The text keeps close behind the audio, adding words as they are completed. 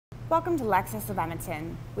Welcome to Lexus of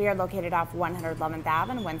Edmonton. We are located off 111th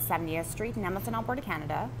Ave and 170th Street in Edmonton, Alberta,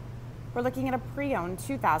 Canada. We're looking at a pre-owned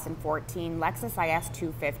 2014 Lexus IS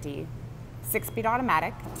 250. 6-speed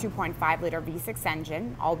automatic, 2.5-liter V6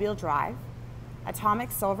 engine, all-wheel drive, atomic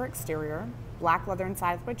silver exterior, black leather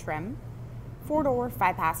inside with trim, 4-door,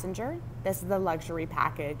 5-passenger. This is the luxury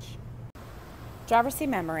package. Driver's seat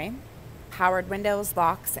memory, powered windows,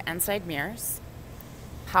 locks, and side mirrors,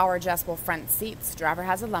 power adjustable front seats, driver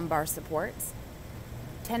has a lumbar support,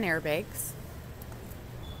 10 airbags,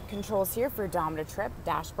 controls here for odometer trip,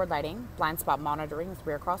 dashboard lighting, blind spot monitoring with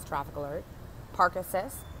rear cross traffic alert, park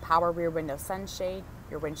assist, power rear window sunshade,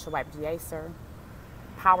 your windshield wiper deicer,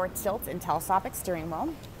 power tilt and telescopic steering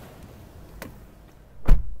wheel,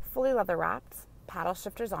 fully leather wrapped, paddle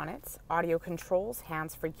shifters on it, audio controls,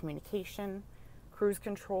 hands-free communication, cruise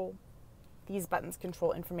control. These buttons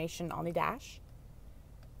control information on the dash.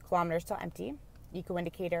 Kilometers till empty, eco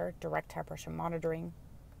indicator, direct tire pressure monitoring.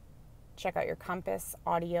 Check out your compass,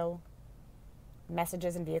 audio,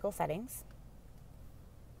 messages and vehicle settings.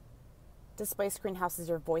 Display screen houses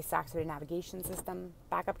your voice activated navigation system,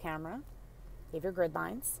 backup camera, you have your grid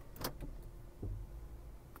lines,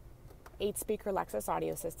 8-speaker Lexus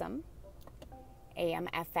audio system, AM,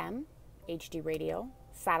 FM, HD radio,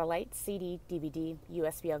 satellite, CD, DVD,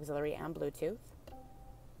 USB auxiliary and Bluetooth.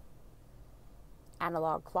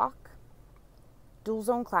 Analog clock, dual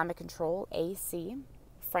zone climate control, AC,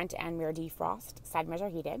 front and rear defrost, side mirrors are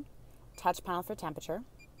heated, touch panel for temperature,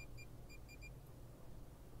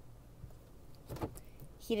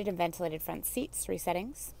 heated and ventilated front seats, 3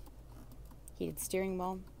 settings, heated steering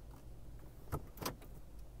wheel,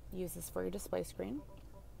 use this for your display screen,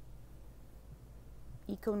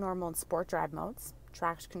 eco, normal, and sport drive modes,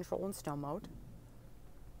 traction control and snow mode,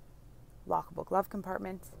 lockable glove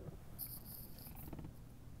compartment,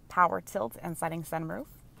 power tilt and sliding sunroof,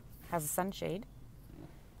 has a sunshade,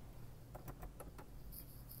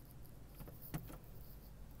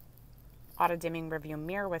 auto dimming rearview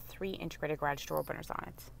mirror with 3 integrated garage door openers on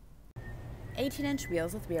it, 18-inch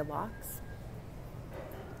wheels with wheel locks,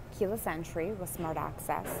 keyless entry with smart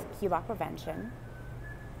access, key lock prevention,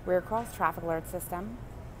 rear cross traffic alert system,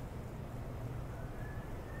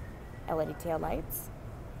 LED tail lights,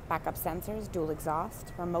 backup sensors, dual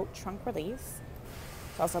exhaust, remote trunk release.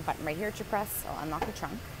 There's also a button right here to press or unlock the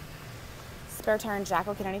trunk. Spare tire and jack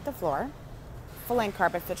located underneath the floor. Full-length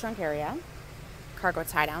carpet for the trunk area. Cargo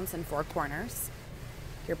tie-downs in 4 corners.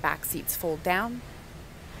 Your back seats fold down.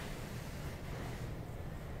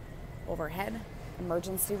 Overhead,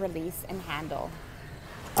 emergency release and handle.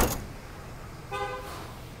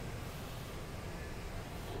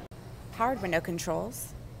 Powered window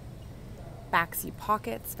controls. Back seat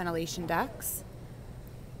pockets, ventilation ducts.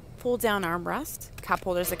 Pull-down armrest, cup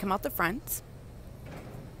holders that come out the front,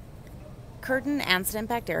 curtain and side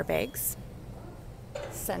impact airbags,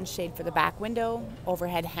 sunshade for the back window,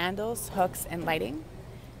 overhead handles, hooks, and lighting,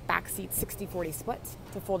 back seat 60-40 split.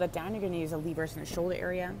 To fold it down, you're going to use the levers in the shoulder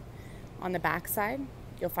area. On the back side,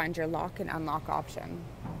 you'll find your lock and unlock option.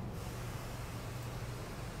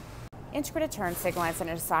 Integrated turn signal lights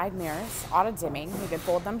under side mirrors, auto dimming, you can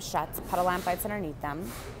fold them shut, pedal lamp lights underneath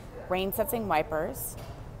them, rain sensing wipers,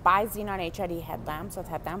 bi-xenon HID headlamps with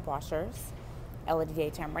headlamp washers, LED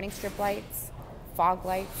daytime running strip lights, fog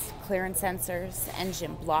lights, clearance sensors,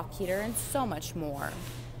 engine block heater, and so much more.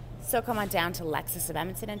 So come on down to Lexus of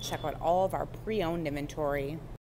Edmonton and check out all of our pre-owned inventory.